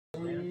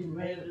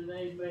and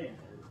amen.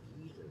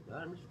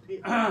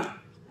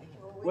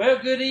 Well,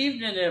 good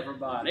evening,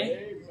 everybody.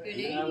 Good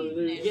evening.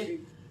 Hallelujah.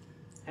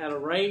 Had a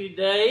rainy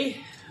day.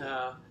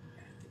 I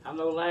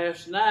know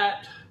last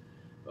night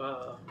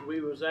we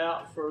was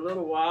out for a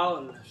little while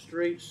and the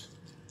streets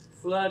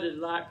flooded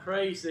like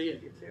crazy.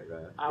 And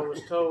I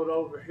was told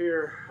over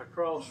here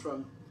across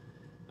from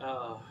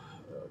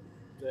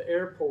the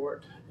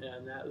airport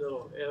and that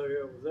little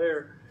area over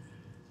there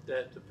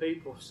that the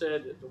people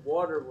said that the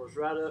water was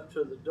right up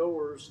to the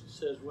doors. It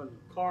says when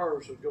the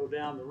cars would go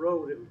down the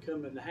road, it would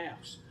come in the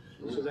house.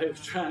 So they was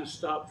trying to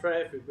stop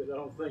traffic, but I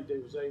don't think they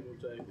was able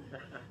to.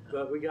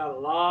 But we got a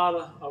lot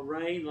of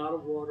rain, a lot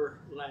of water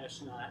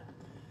last night,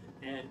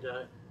 and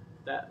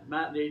that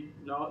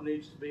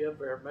needs to be up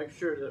there. Make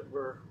sure that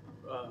we're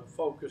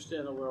focused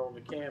in over on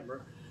the camera.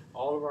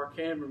 All of our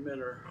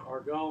cameramen are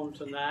gone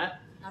tonight,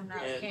 I'm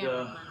not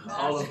and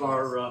all of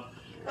our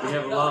we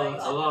have a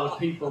lot of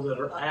people that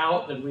are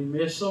out, and we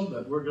miss them.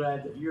 But we're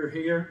glad that you're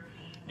here,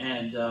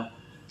 and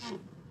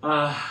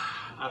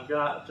I've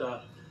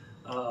got.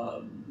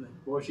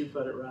 Boy, she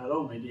put it right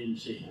on me, didn't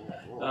she?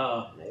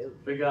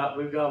 We've got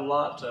a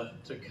lot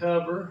to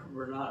cover.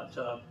 We're not.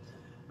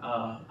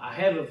 I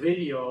have a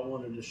video I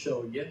wanted to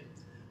show you,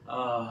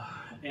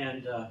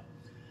 and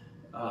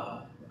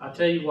I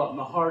tell you what,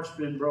 my heart's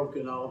been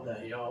broken all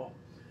day, y'all.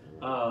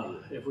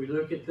 If we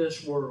look at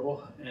this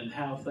world and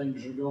how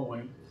things are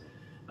going,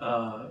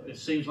 it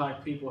seems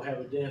like people have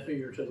a deaf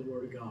ear to the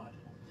Word of God.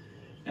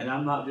 And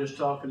I'm not just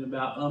talking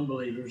about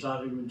unbelievers,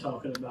 I'm even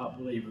talking about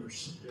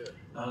believers.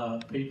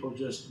 People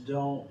just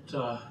don't,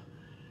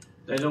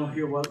 they don't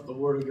hear what the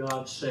Word of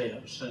God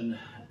says. And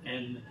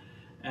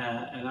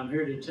I'm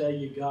here to tell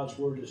you God's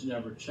Word has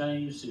never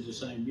changed. It's the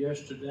same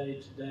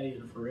yesterday, today,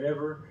 and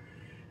forever.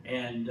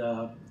 And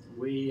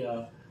we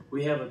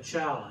have a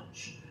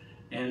challenge.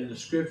 And the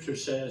Scripture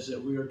says that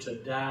we are to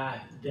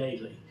die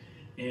daily.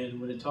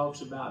 And when it talks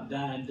about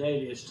dying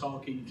daily, it's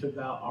talking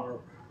about our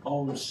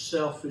own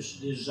selfish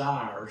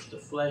desires, the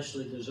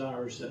fleshly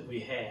desires that we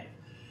have.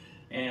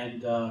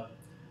 And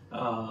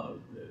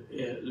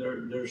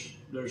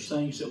there's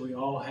things that we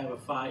all have a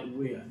fight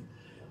with,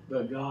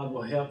 but God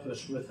will help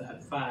us with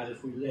that fight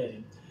if we let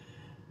Him.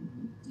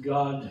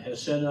 God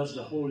has sent us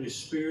the Holy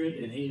Spirit,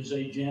 and He is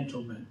a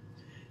gentleman.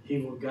 He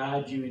will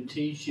guide you and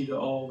teach you to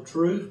all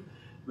truth,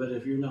 but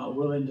if you're not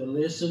willing to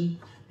listen,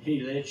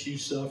 He lets you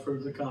suffer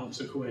the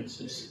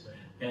consequences.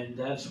 And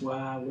that's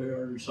why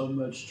we're in so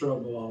much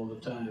trouble all the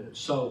time.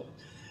 So,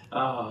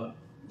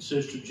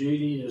 Sister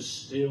Judy is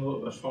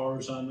still, as far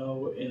as I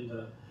know, in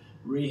the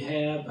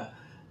rehab.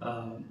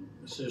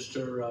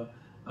 Sister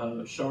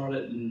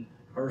Charlotte and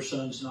her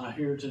son's not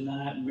here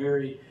tonight.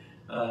 Mary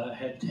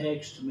had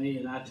texted me,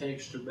 and I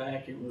texted her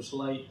back. It was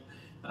late.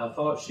 I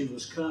thought she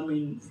was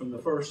coming from the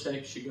first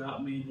text she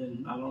got me,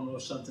 and I don't know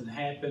if something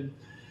happened.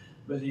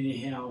 But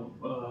anyhow,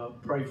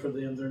 pray for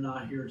them. They're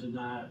not here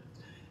tonight.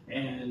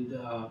 And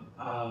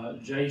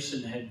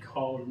Jason had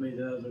called me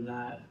the other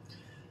night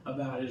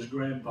about his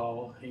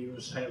grandpa. He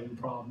was having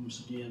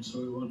problems again, so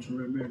we want to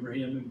remember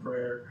him in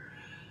prayer.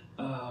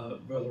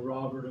 Brother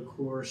Robert, of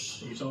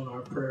course, he's on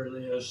our prayer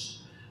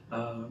list.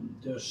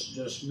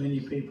 Just many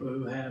people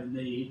who have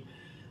need.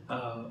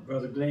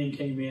 Brother Glenn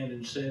came in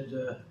and said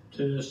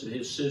to us that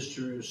his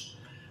sister is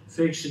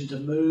fixing to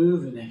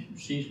move, and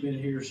she's been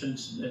here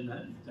since in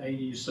the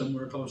 80s,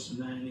 somewhere close to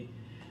 90.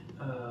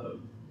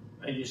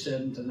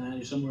 87 to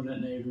 90, somewhere in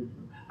that neighborhood.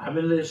 I've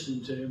been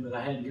listening to him, but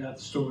I hadn't got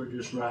the story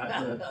just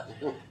right.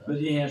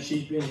 But yeah,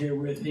 she's been here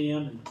with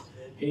him,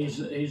 and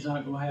he's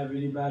not going to have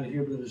anybody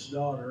here but his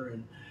daughter,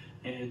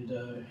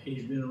 and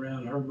he's been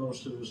around her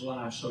most of his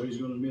life, so he's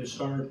going to miss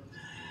her.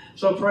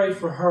 So pray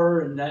for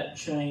her and that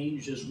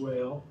change as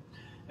well.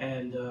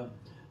 And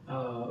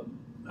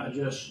I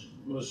just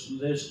was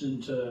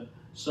listening to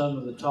some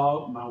of the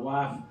talk. My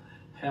wife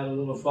had a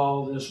little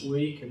fall this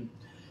week, and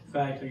in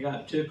fact, I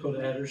got tickled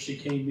at her. She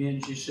came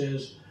in, she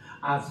says,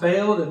 I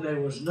failed and there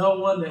was no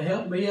one to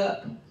help me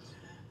up.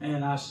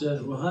 And I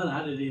said, well, honey,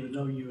 I didn't even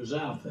know you was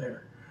out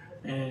there.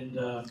 And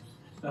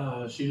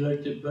she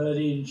looked at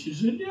Buddy and she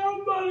said,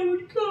 nobody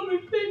would come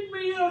and pick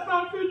me up.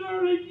 I couldn't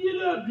hardly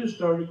get up. Just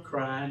started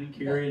crying and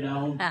carrying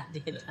on. I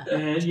did.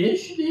 And yes,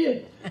 she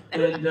did.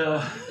 And,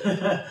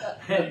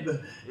 and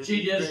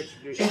she just,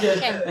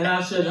 and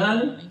I said,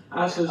 honey,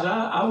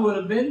 I would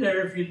have been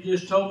there if you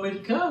just told me to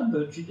come,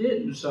 but you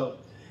didn't. So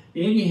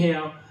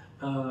anyhow,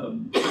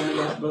 found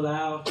out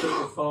Bilal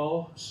took a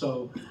fall.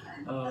 So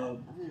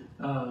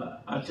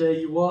I tell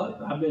you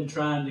what, I've been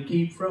trying to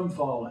keep from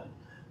falling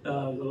the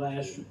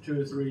last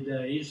 2 or 3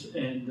 days,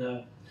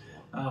 and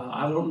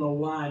I don't know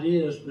why it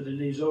is, but in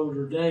these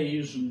older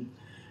days, and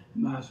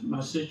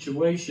my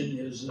situation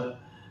is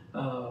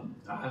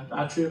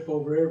I trip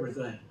over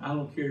everything. I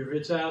don't care if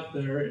it's out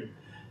there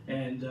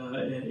and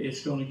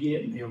it's going to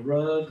get me, a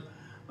rug,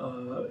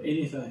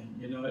 anything,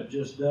 it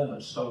just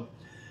does. So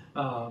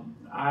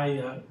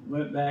I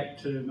went back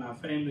to my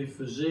family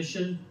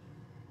physician.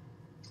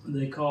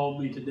 They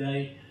called me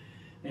today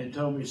and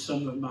told me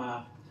some of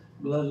my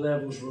blood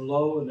levels were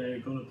low, and they're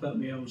going to put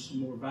me on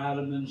some more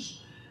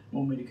vitamins.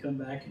 want me to come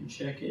back and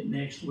check it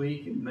next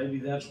week, and maybe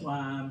that's why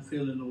I'm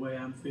feeling the way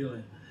I'm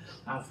feeling.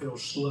 I feel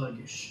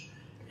sluggish.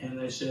 And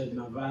they said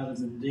my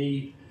vitamin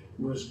D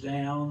was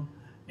down,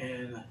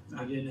 and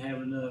I didn't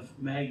have enough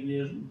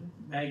magnesium,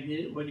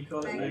 what do you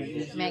call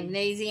it?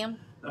 Magnesium.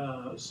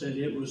 Said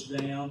it was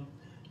down,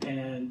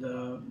 and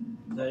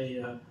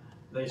they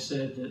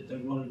said that they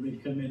wanted me to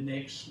come in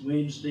next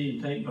Wednesday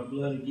and take my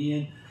blood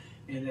again,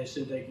 and they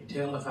said they could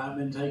tell if I've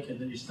been taking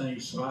these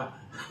things, so I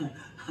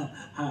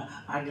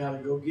got to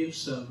go get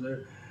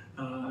some.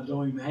 I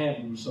don't even have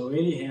them. So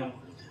anyhow,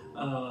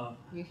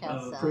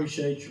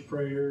 appreciate your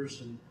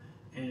prayers,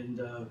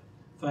 and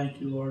thank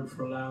you, Lord,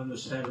 for allowing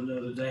us to have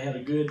another day. Had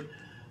a good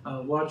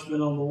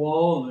watchman on the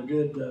wall and a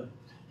good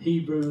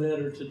Hebrew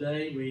letter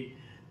today. We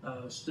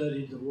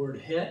studied the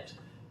word het.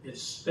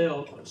 It's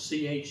spelled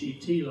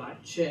C-H-E-T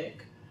like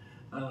check,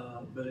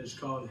 but it's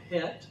called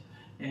het.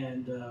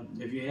 And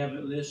if you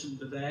haven't listened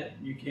to that,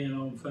 you can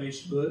on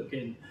Facebook,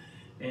 and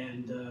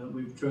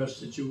we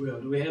trust that you will.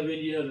 Do we have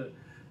any other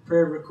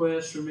prayer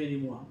requests from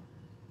anyone?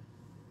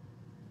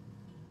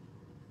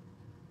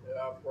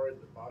 Yeah, I pray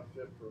that my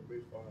sister will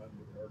be fine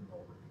with her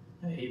daughter.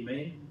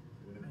 Amen.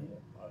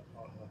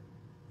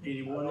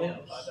 Anyone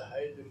else? I'd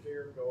hate to see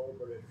her go,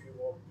 but if she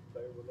wants to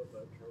stay with us,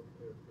 that's her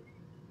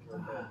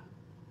business.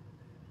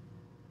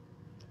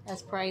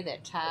 Let's pray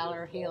that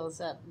Tyler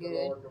heals up The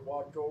good. Lord to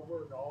watch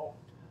over and all.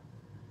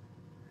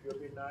 She'll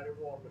be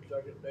 91 the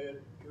second day of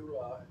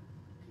July.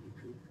 She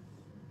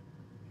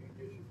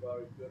just about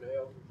as good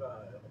health as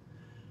I am.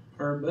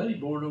 Her and Buddy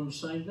born on the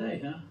same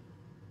day, huh?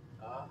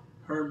 Huh?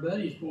 Her and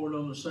Buddy's born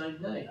on the same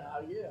day.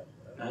 Yeah.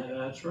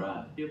 That's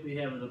right. He'll be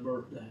having a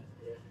birthday.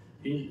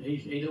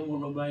 He don't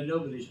want nobody to know,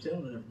 but he's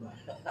telling everybody.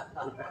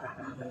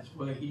 That's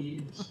why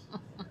he is.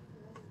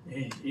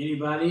 And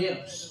anybody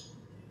else?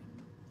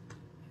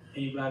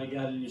 Anybody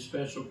got any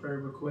special prayer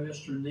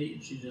requests or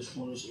needs? You just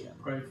want us to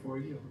pray for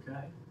you,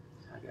 okay?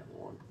 I got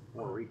one. I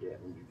want to read that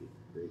when you get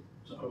ready.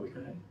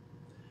 Okay.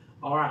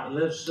 All right,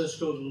 let's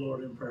go to the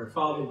Lord in prayer.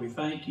 Father, we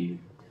thank you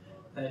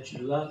that you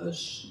love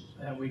us,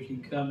 that we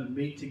can come and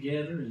meet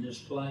together in this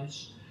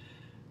place.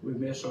 We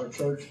miss our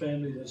church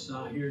family that's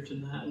not here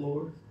tonight,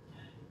 Lord.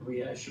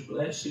 We ask your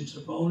blessings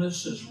upon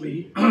us as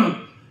we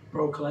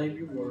proclaim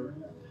your word,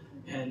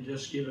 and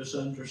just give us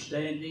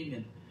understanding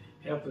and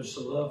help us to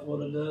love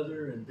one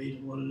another and be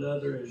to one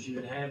another as you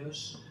would have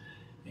us.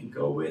 And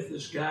go with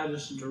us, guide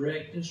us, and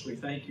direct us. We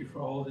thank you for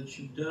all that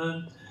you've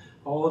done,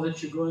 all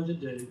that you're going to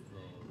do.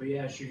 We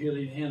ask your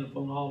healing hand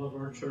upon all of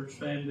our church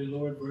family,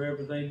 Lord,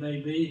 wherever they may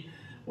be,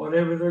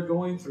 whatever they're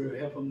going through.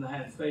 Help them to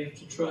have faith,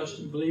 to trust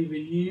and believe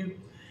in you,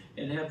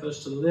 and help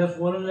us to lift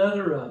one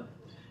another up.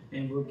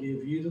 And we'll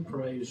give you the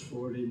praise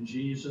for it in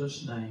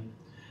Jesus' name.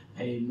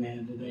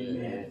 Amen and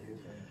amen.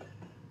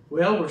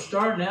 Well, we're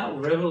starting out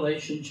with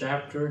Revelation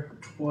chapter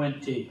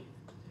 20.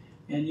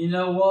 And you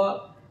know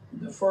what?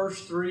 The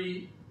first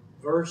 3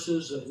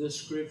 verses of this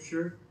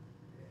scripture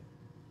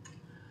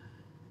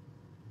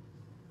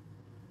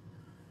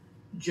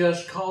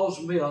just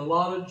caused me a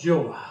lot of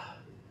joy.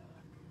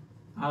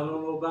 I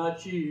don't know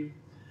about you,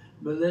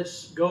 but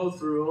let's go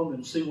through them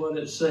and see what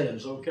it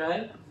says,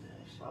 okay?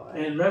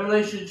 And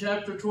Revelation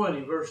chapter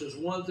 20, verses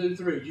 1 through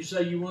 3. Did you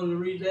say you wanted to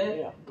read that?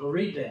 Yeah. Well,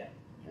 read that.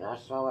 And I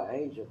saw an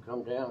angel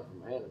come down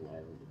from heaven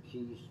having the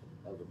keys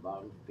of the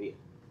bottomless pit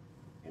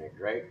and a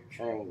great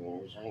chain in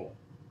his hand.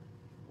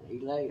 And he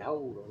laid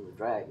hold on the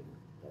dragon,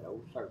 that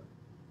old serpent,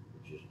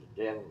 which is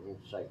the devil and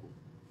Satan,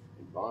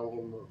 and bound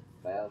him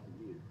 1,000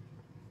 years,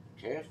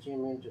 cast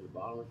him into the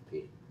bottomless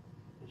pit,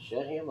 and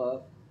shut him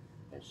up,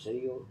 and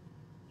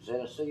set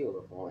a seal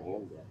upon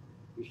him that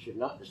he should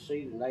not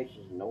deceive the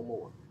nations no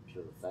more,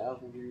 till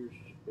 1,000 years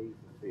be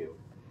fulfilled.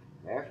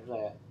 And after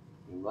that,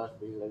 he must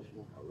be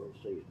loosened a little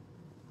season.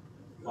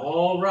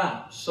 All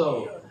right,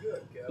 so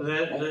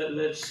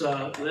let's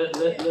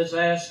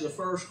ask the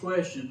first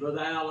question. Brother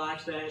Al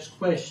likes to ask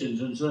questions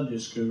in Sunday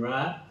school,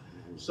 right?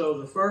 So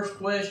the first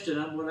question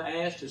I'm going to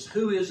ask is,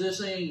 who is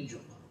this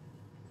angel?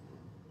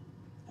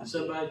 And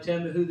somebody tell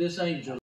me who this angel is.